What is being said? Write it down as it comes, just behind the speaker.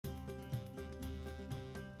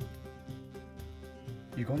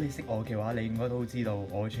如果你識我嘅話，你應該都知道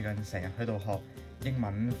我最近成日喺度學英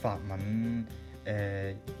文、法文、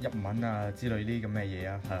日文啊之類呢啲咁嘅嘢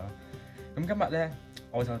啊，係啊。咁今日咧，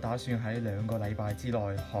我就打算喺2個禮拜之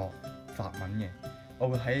內學法文嘅。我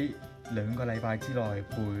會喺2個禮拜之內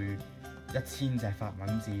背1000隻法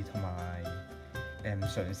文字，同埋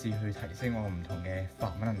嘗試去提升我唔同嘅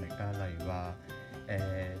法文能力啊，例如話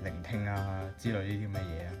聆聽啊之類呢啲咁嘅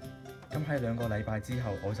嘢啊。咁喺2個禮拜之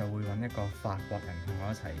後，我就會揾一個法國人同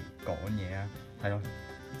我一齊講嘢啊，係咯，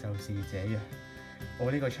就是這樣。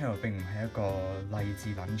我呢個 channel 並唔係一個勵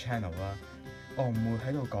志撚 channel 啦，我唔會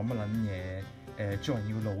喺度講乜撚嘢，做人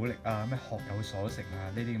要努力啊，咩學有所成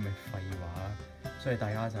啊呢啲咁嘅廢話，所以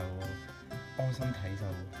大家就安心睇就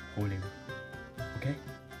好了。OK？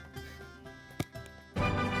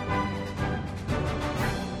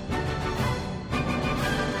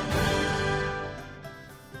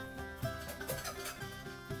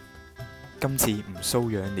今次唔騷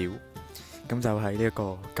擾了，咁就喺呢一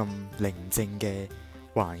個咁寧靜嘅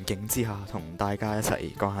環境之下，同大家一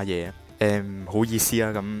齊講下嘢。唔好意思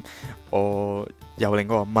啊，咁我有另一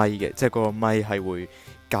個咪嘅，即係嗰個咪係會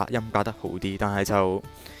隔音隔得好啲，但係就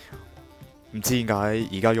唔知點解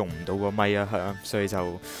而家用唔到個咪啊，係啊，所以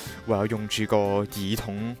就唯有用住個耳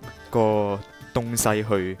筒個東西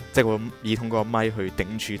去，即係個耳筒個咪去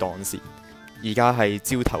頂住檔時。而家係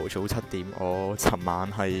朝頭早7點，我尋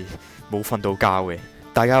晚係冇瞓到覺嘅。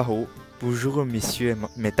大家好 ，Bonjour messieurs et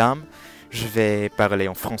mesdames, je vais parler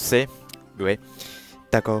en français. Oui,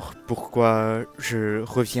 d'accord. Pourquoi je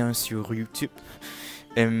reviens sur YouTube?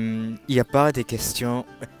 Il n'y a pas de questions,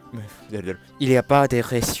 il n'y a pas de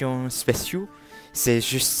questions spéciaux. C'est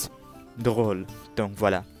juste drôle. Donc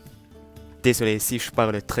voilà. Désolé si je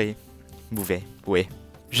parle très mauvais. Oui.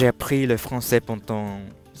 J'ai appris le français pendant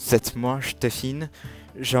 7 mois, je devine.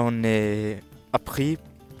 J'en ai appris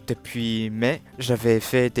depuis mai. J'avais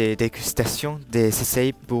fait des dégustations, des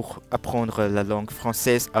essais pour apprendre la langue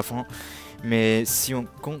française avant. Mais si on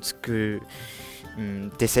compte que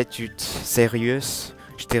des études sérieuses,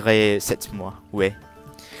 je dirais 7 mois, ouais.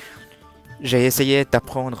 J'ai essayé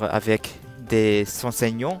d'apprendre avec des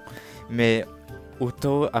enseignants, mais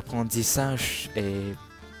auto-apprentissage est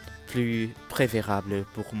plus préférable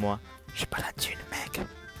pour moi. J'ai pas la thune, mec.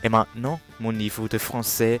 Et maintenant, mon niveau de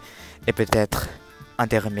français est peut-être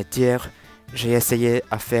intermédiaire. J'ai essayé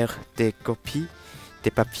à faire des copies, des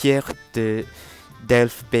papiers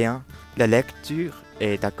d'Elf B1. La lecture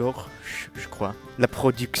est d'accord, je crois. La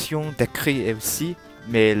production d'écrit est aussi,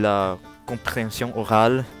 mais la compréhension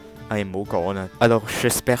orale est mot gone. Alors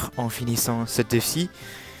j'espère en finissant ce défi,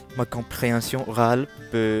 ma compréhension orale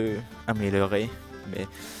peut améliorer. Mais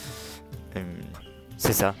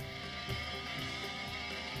c'est ça.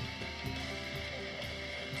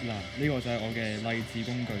 嗱，呢個就係我嘅勵志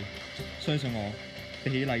工具，相信我，比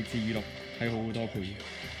起勵志語錄係好好多倍。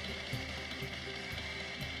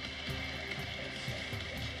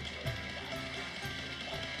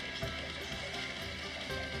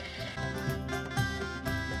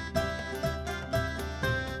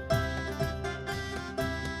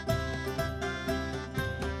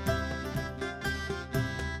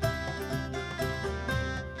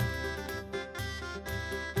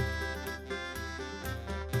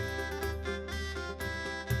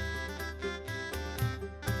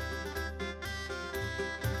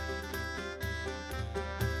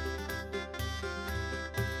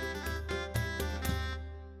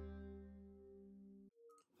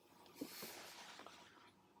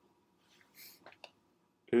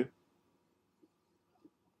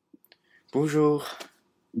Bonjour.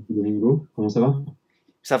 Domingo, comment ça va?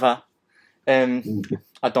 Ça va.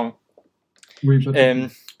 Attends. Oui,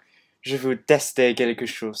 je veux tester quelque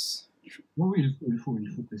chose. Oui, il faut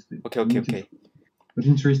tester. Okay. But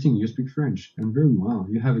interesting, you speak French, and very well.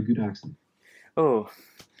 You have a good accent. Oh,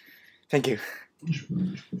 thank you. Je peux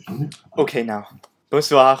filmer. Okay, now.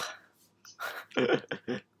 Bonsoir.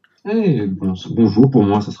 Bonjour, pour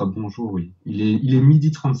moi, ça sera bonjour, oui. Il est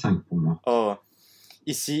 12h35 pour moi. Oh,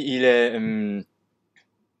 ici il est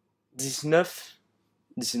 19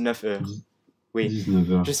 heures. Oui,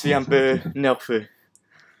 19h. je suis un peu nerveux.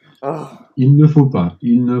 Oh. Il ne faut pas,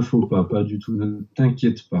 pas du tout, ne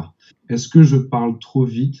t'inquiète pas. Est-ce que je parle trop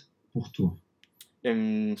vite pour toi?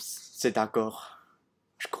 C'est d'accord,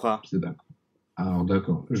 je crois. C'est d'accord. Alors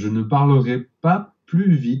d'accord, je ne parlerai pas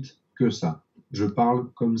plus vite que ça. Je parle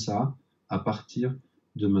comme ça à partir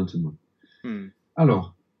de maintenant.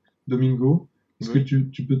 Alors, Domingo, est-ce que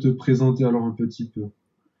tu peux te présenter alors un petit peu?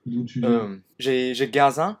 D'où tu viens? J'ai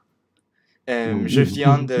 15 ans. Je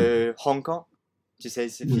viens de Hong Kong. Tu sais,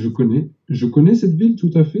 c'est je connais cette ville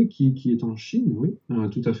tout à fait qui est en Chine, oui,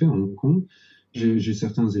 tout à fait, à Hong Kong. J'ai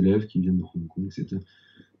certains élèves qui viennent de Hong Kong. C'est une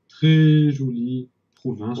très jolie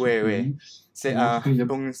province. Oui. C'est En tout cas, il y a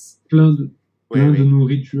bon... plein de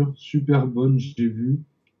nourriture super bonne, j'ai vu.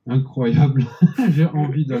 Incroyable. J'ai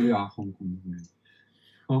envie d'aller à Hong Kong.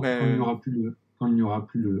 Quand il n'y aura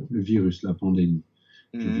plus le virus, la pandémie,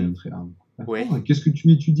 je viendrai à Hong Kong. D'accord. Oui. Qu'est-ce que tu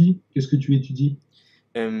étudies? Je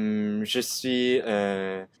suis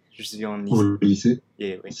en lycée. Au lycée.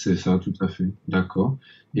 Oui. C'est ça, tout à fait. D'accord.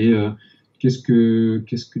 Et qu'est-ce que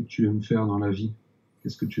tu aimes faire dans la vie?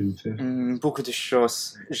 Qu'est-ce que tu aimes faire? Beaucoup de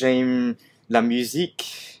choses. J'aime la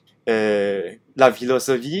musique, la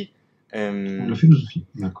philosophie, La philosophie,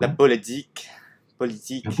 d'accord. la politique.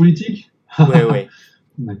 La politique? Oui.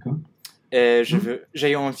 D'accord.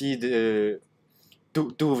 J'ai envie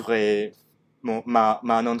d'ouvrir ma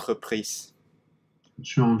entreprise.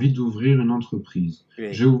 Tu as envie d'ouvrir une entreprise. Oui.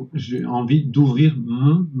 J'ai envie d'ouvrir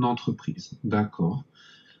mon entreprise. D'accord,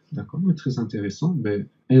 mais très intéressant.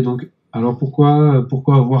 Et donc, alors pourquoi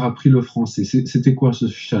avoir appris le français? C'était quoi ce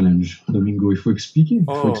challenge, Domingo? Il faut expliquer.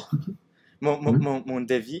 Mon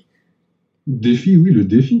défi. Défi, oui, le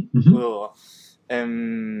défi.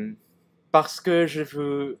 Parce que je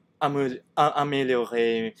veux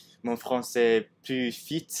améliorer mon français plus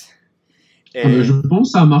vite. Je pense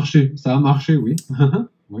que ça a marché. Ça a marché, oui.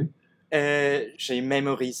 Oui. J'ai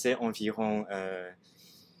mémorisé environ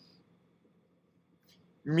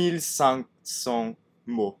 1500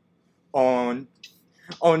 mots en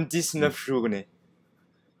 19 journées.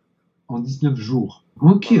 En 19 jours.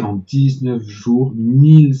 Ok, en 19 jours,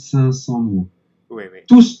 1500 mots. Oui.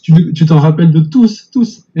 Tous, tu t'en rappelles de tous?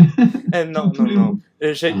 Non.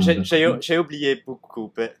 J'ai oublié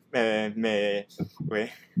beaucoup, mais oui.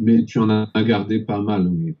 Mais tu en as gardé pas mal,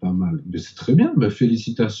 oui, pas mal. Mais c'est très bien,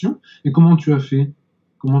 félicitations. Et comment tu as fait?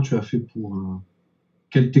 Pour...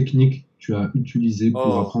 quelle technique tu as utilisée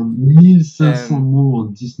pour apprendre 1500 mots en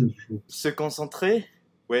 19 jours? Se concentrer,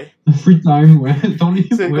 oui. Free time, ouais. Temps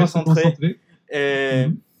libre, se concentrer.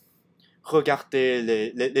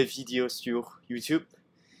 Regarder les vidéos sur YouTube.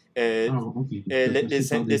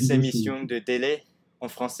 Les émissions de télé en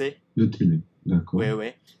français. De télé, d'accord. Oui.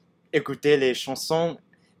 Écouter les chansons,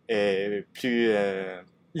 plus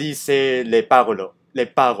lisser les paroles. Les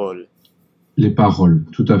paroles,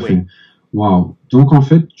 tout à fait. Waouh. Donc en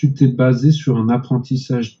fait, tu t'es basé sur un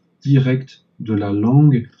apprentissage direct de la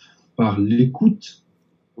langue par l'écoute,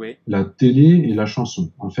 la télé et la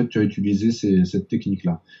chanson. En fait, tu as utilisé cette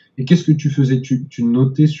technique-là. Et qu'est-ce que tu faisais? Tu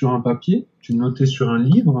notais sur un papier? Tu notais sur un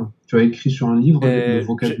livre? Tu as écrit sur un livre le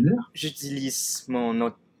vocabulaire? J'utilise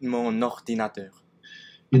mon ordinateur.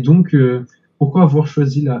 Et donc, pourquoi avoir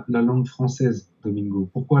choisi la langue française, Domingo?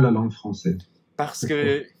 Pourquoi la langue française? Parce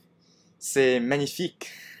que c'est magnifique.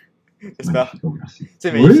 N'est-ce pas? Merci.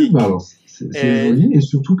 C'est magnifique. Oui, alors, c'est joli. Et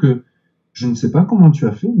surtout que je ne sais pas comment tu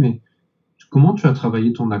as fait, mais comment tu as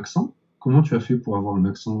travaillé ton accent? Comment tu as fait pour avoir un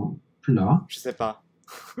accent plat? Je sais pas.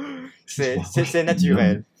 C'est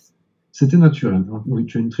naturel. C'était naturel. Oui,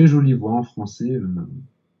 tu as une très jolie voix en français.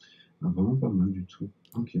 Vraiment pas mal du tout.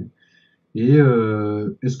 Ok. Et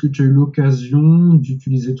est-ce que tu as eu l'occasion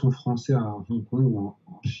d'utiliser ton français à Hong Kong ou en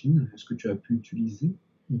Chine? Est-ce que tu as pu utiliser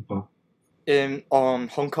ou pas? En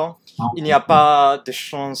Hong Kong, il n'y a pas de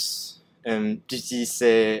chance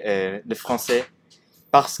d'utiliser le français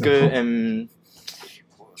parce que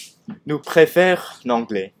nous préférons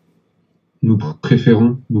l'anglais. Nous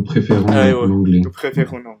préférons l'anglais. Nous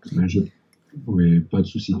préférons l'anglais. Oui, pas de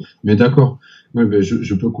souci. Mais d'accord,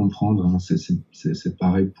 je peux comprendre. Hein. C'est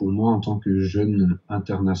pareil pour moi en tant que jeune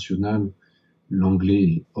international. L'anglais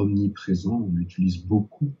est omniprésent. On utilise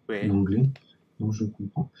beaucoup l'anglais. Donc je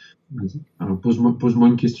comprends. Vas-y. Alors pose-moi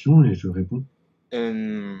une question et je réponds.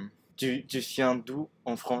 Tu viens d'où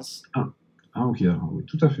en France? Ok, alors, oui,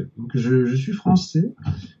 tout à fait. Donc je suis français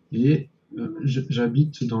et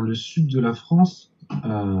j'habite dans le sud de la France,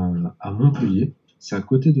 à Montpellier. C'est à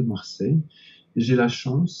côté de Marseille. Et j'ai la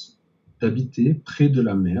chance d'habiter près de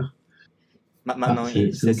la mer. Maintenant,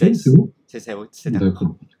 c'est où? C'est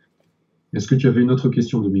d'accord. Est-ce que tu avais une autre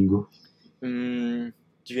question, Domingo?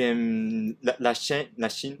 Tu aimes la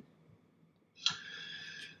Chine?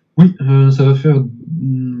 Oui, ça va faire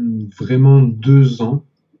vraiment 2 ans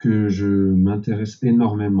que je m'intéresse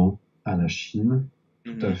énormément à la Chine,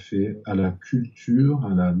 tout à fait, à la culture,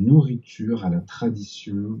 à la nourriture, à la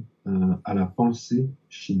tradition, à la pensée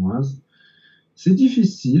chinoise. C'est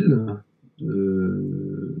difficile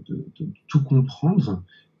de tout comprendre,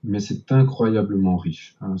 mais c'est incroyablement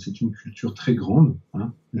riche. C'est une culture très grande,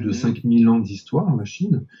 plus de 5000 ans d'histoire, la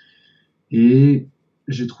Chine, et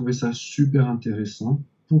j'ai trouvé ça super intéressant.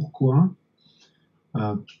 Pourquoi?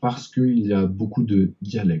 Parce qu'il y a beaucoup de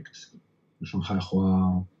dialectes. le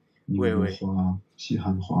Shanghai-Hua, Ningbo-Hua,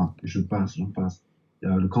 Xi'an-Hua, et j'en passe. Il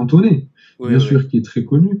y a le cantonais, bien sûr, qui est très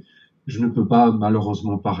connu. Je ne peux pas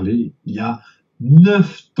malheureusement parler. Il y a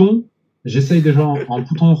 9 tons. J'essaye déjà en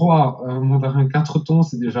pouton-roi, mandarin 4 tons,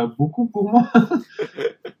 c'est déjà beaucoup pour moi.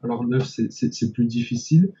 Alors 9, c'est plus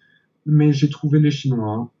difficile. Mais j'ai trouvé les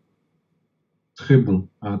Chinois très bons,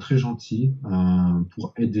 très gentils,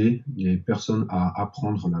 pour aider les personnes à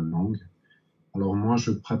apprendre la langue. Alors moi,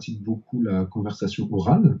 je pratique beaucoup la conversation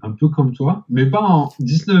orale, un peu comme toi, mais pas en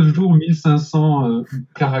 19 jours, 1500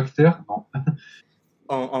 caractères, non.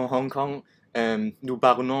 En Hong Kong, nous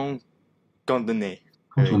parlons cantonais.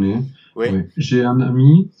 Cantonais, oui. J'ai un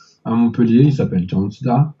ami à Montpellier, il s'appelle Zhang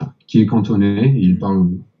Zida, qui est cantonais, et il parle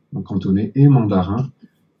cantonais et mandarin,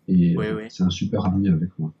 et c'est un super ami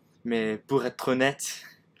avec moi. Mais pour être honnête,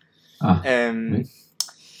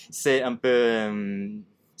 c'est un peu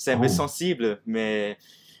sensible, mais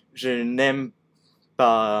je n'aime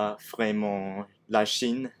pas vraiment la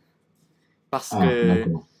Chine parce que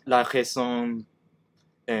la raison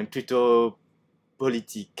est plutôt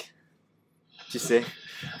politique, tu sais.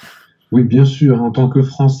 Oui, bien sûr. En tant que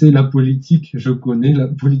Français, la politique, je connais la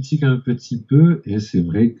politique un petit peu, et c'est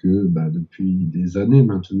vrai que depuis des années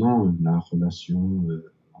maintenant, la relation,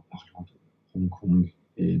 en parlant de Hong Kong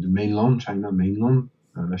et de mainland, China mainland,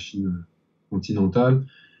 la Chine continentale,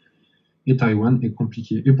 et Taïwan est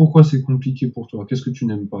compliquée. Et pourquoi c'est compliqué pour toi? Qu'est-ce que tu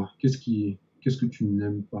n'aimes pas? Qu'est-ce que tu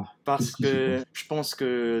n'aimes pas? Parce que je pense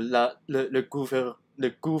que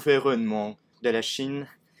le gouvernement de la Chine,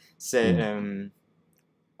 c'est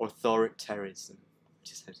autoritarisme.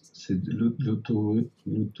 C'est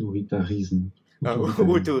l'autoritarisme.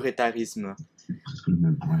 Autoritarisme. C'est presque le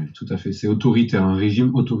même. Ouais, tout à fait. C'est autoritaire, un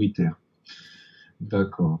régime autoritaire.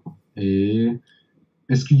 D'accord. Et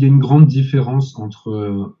est-ce qu'il y a une grande différence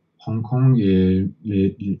entre Hong Kong et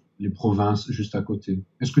les provinces juste à côté?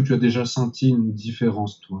 Est-ce que tu as déjà senti une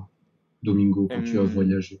différence, toi, Domingo, quand tu as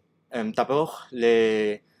voyagé? D'abord,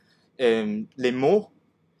 les mots,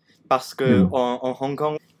 parce que en Hong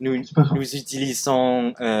Kong, nous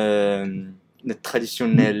utilisons le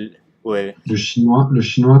traditionnel. Le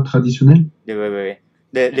chinois traditionnel? Oui.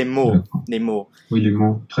 Les mots. Oui, les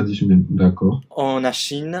mots traditionnels, d'accord. En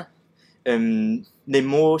Chine, les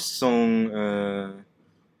mots sont...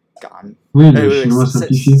 Oui, le chinois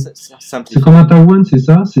simplifié. C'est comme à Taïwan, c'est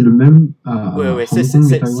ça? C'est le même à Oui, Hong Kong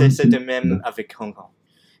et Taïwan? c'est le même avec Hong Kong.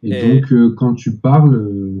 Et donc, quand tu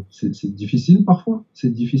parles, c'est difficile parfois? C'est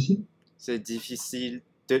difficile? C'est difficile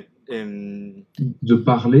de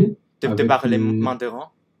parler? De parler mandarin?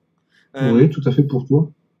 Oui, tout à fait, pour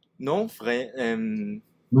toi? Non,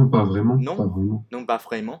 non, pas vraiment. Non, pas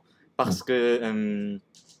vraiment. Parce que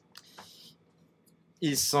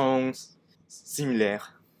ils sont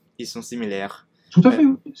similaires. Tout à fait,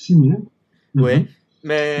 similaires. Oui,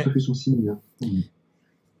 mais tout à fait, sont similaires.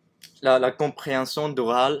 La compréhension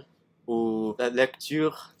d'oral ou la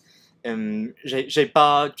lecture, j'ai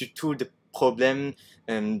pas du tout de problème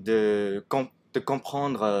de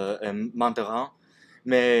comprendre mandarin,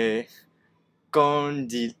 mais quand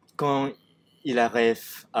il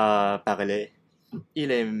arrive à parler,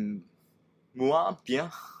 il est moins bien.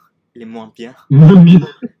 Moins bien.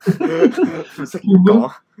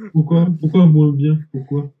 Pourquoi moins bien?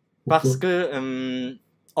 Pourquoi? Parce que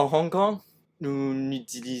en Hong Kong, nous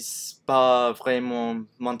n'utilisons pas vraiment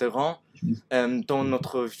mandarin dans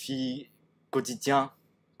notre vie quotidienne.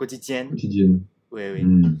 Oui. Oui,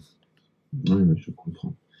 je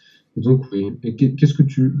comprends. Donc oui. Et qu'est-ce que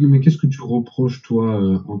tu reproches,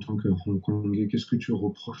 toi, en tant que Hongkongais? Qu'est-ce que tu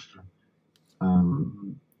reproches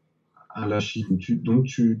à la Chine? Donc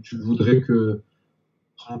tu voudrais que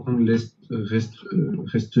Hong Kong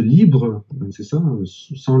reste libre, c'est ça,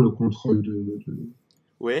 sans le contrôle de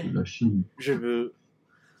la Chine? Je veux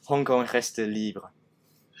Hong Kong reste libre.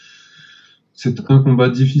 C'est un combat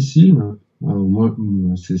difficile. Moi,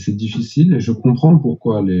 c'est difficile et je comprends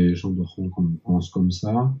pourquoi les gens de Hong Kong pensent comme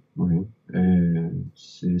ça. Ouais.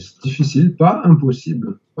 C'est difficile, pas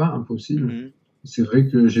impossible. C'est vrai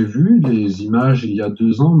que j'ai vu des images il y a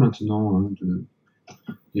 2 ans maintenant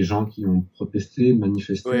des gens qui ont protesté,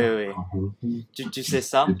 manifesté. À Hong Kong. Tu sais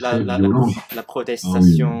ça, la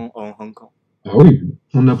protestation en Hong Kong. Ah oui,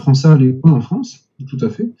 on apprend ça à l'école en France, tout à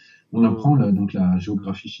fait. On apprend donc la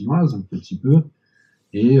géographie chinoise un petit peu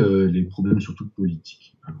et les problèmes surtout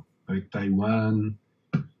politiques. Alors, avec Taïwan,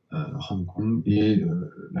 Hong Kong et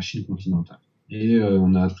la Chine continentale. Et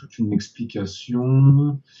on a toute une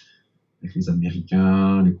explication avec les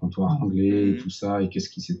Américains, les comptoirs anglais, et tout ça, et qu'est-ce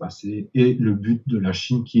qui s'est passé. Et le but de la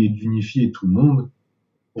Chine qui est d'unifier tout le monde,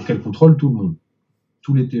 pour qu'elle contrôle tout le monde,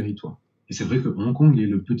 tous les territoires. Et c'est vrai que Hong Kong est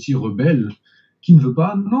le petit rebelle qui ne veut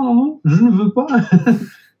pas, non, je ne veux pas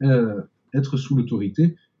être sous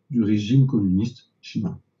l'autorité du régime communiste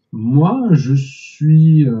chinois. Moi, je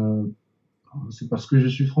suis, c'est parce que je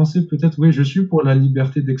suis français peut-être, oui, je suis pour la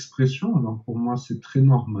liberté d'expression. Alors pour moi, c'est très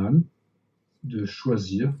normal de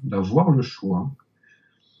choisir, d'avoir le choix.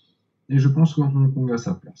 Et je pense que Hong Kong a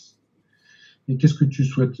sa place. Et qu'est-ce que tu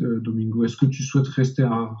souhaites, Domingo? Est-ce que tu souhaites rester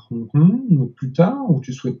à Hong Kong plus tard, ou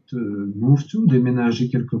tu souhaites move to, déménager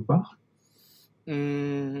quelque part?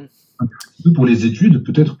 Pour les études,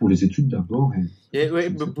 peut-être pour les études d'abord. Oui,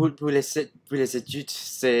 pour les études,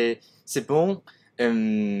 c'est bon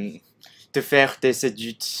de faire des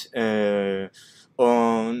études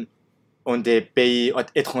en des pays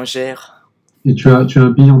étrangers. Et tu as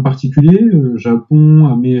un pays en particulier? Japon,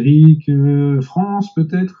 Amérique, France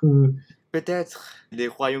peut-être? Peut-être le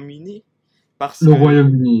Royaume-Uni. Le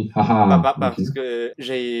Royaume-Uni, parce que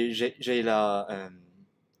j'ai la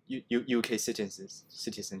UK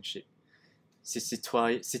citizenship. C'est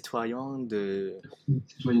citoyen de...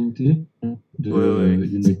 Citoyenneté Oui.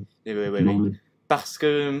 Parce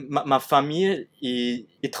que ma famille, il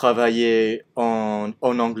travaillait en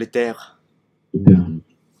Angleterre.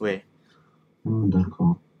 Oui.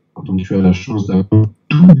 D'accord. Donc tu as la chance d'avoir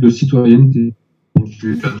double citoyenneté.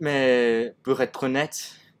 Mais pour être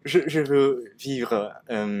honnête, je veux vivre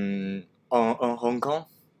en Hong Kong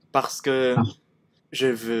parce que je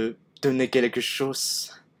veux donner quelque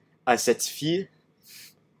chose à cette fille.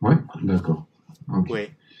 Ouais, d'accord. Okay. Oui.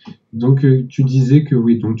 Donc tu disais que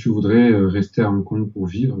oui, donc tu voudrais rester à Hong Kong pour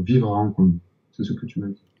vivre à Hong Kong. C'est ce que tu m'as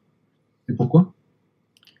dit. Et pourquoi?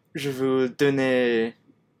 Je veux donner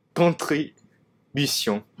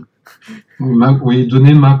contribution. Oui,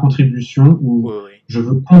 donner ma contribution ou oui. Je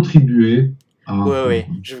veux contribuer à... Oui,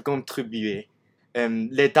 je veux contribuer.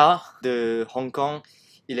 L'état de Hong Kong,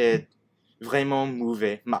 il est vraiment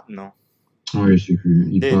mauvais maintenant. Oui, j'ai vu.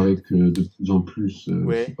 Il paraît que de plus en plus,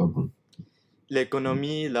 c'est pas bon.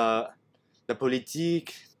 L'économie, la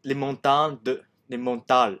politique, les mentales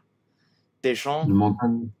des gens. Le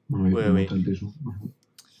mental, mental des gens.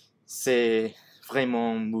 C'est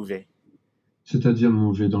vraiment mauvais. C'est-à-dire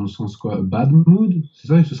mauvais dans le sens quoi? Bad mood? C'est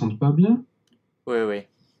ça, ils se sentent pas bien? Oui.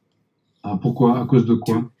 Ah, pourquoi? À cause de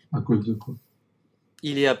quoi? À cause de quoi?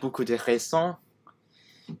 Il y a beaucoup de raisons,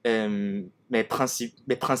 mais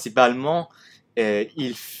principalement,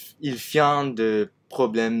 il vient de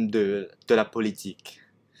problèmes de la politique.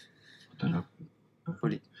 Je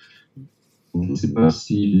ne sais pas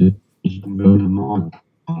si le gouvernement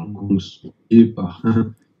est par...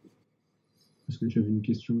 Est-ce que tu avais une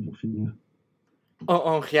question pour finir?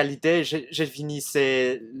 En réalité, j'ai fini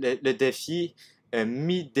le défi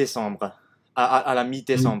mi-décembre, à la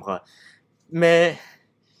mi-décembre. Mais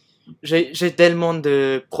j'ai tellement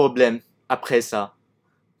de problèmes après ça.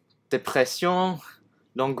 Dépression,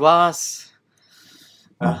 l'angoisse.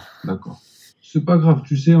 Ah, d'accord. C'est pas grave,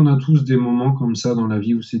 tu sais, on a tous des moments comme ça dans la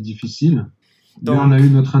vie où c'est difficile. Donc, mais on a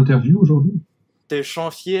eu notre interview aujourd'hui. De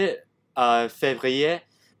janvier à février,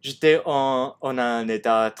 j'étais en un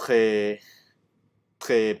état très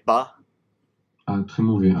bas. Ah, très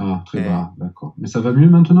mauvais. Ah, très bas, d'accord. Mais ça va mieux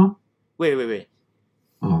maintenant? Oui.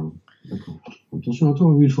 Ah, d'accord. Attention à toi,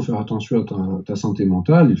 oui, il faut faire attention à ta santé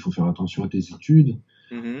mentale, il faut faire attention à tes études.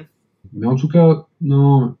 Mm-hmm. Mais en tout cas,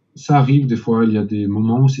 non, ça arrive des fois, il y a des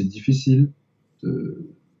moments où c'est difficile de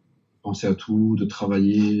penser à tout, de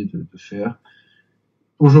travailler, de faire.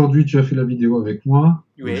 Aujourd'hui, tu as fait la vidéo avec moi,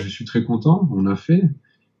 oui. Je suis très content, on l'a fait.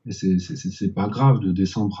 Et c'est pas grave de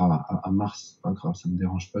décembre à mars, c'est pas grave, ça me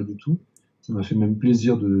dérange pas du tout. Ça m'a fait même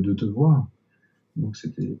plaisir de te voir. Donc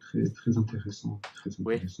c'était très intéressant.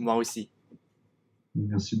 Oui, moi aussi.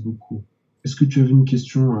 Merci beaucoup. Est-ce que tu avais une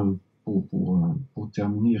question pour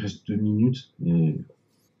terminer? Il reste 2 minutes. Et...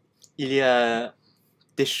 Il y a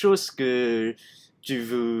des choses que tu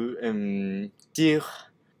veux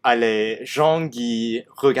dire à les gens qui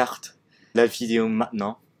regardent la vidéo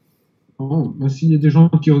maintenant? Oh, bah, s'il y a des gens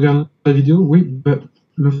qui regardent la vidéo, oui,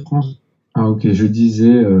 le France. Ah ok, je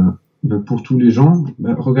disais, pour tous les gens,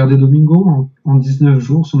 regardez Domingo en 19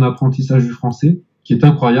 jours, son apprentissage du français, qui est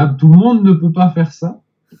incroyable. Tout le monde ne peut pas faire ça,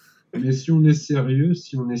 mais si on est sérieux,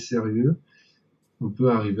 on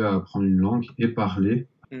peut arriver à apprendre une langue et parler.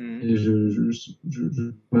 Et je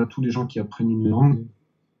vois tous les gens qui apprennent une langue,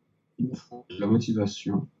 il faut de la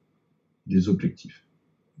motivation, des objectifs.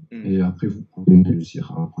 Et après, vous pouvez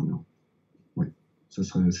réussir à apprendre une langue. Oui, ça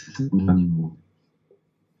serait mon dernier mot.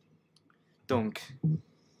 Donc,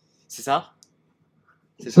 c'est ça?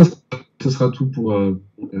 Ce sera tout pour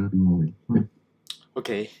mon dernier mot, oui.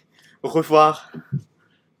 Ok, au revoir.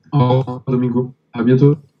 Au revoir, Domingo. À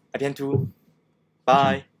bientôt. À bientôt.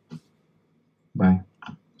 Bye. Bye.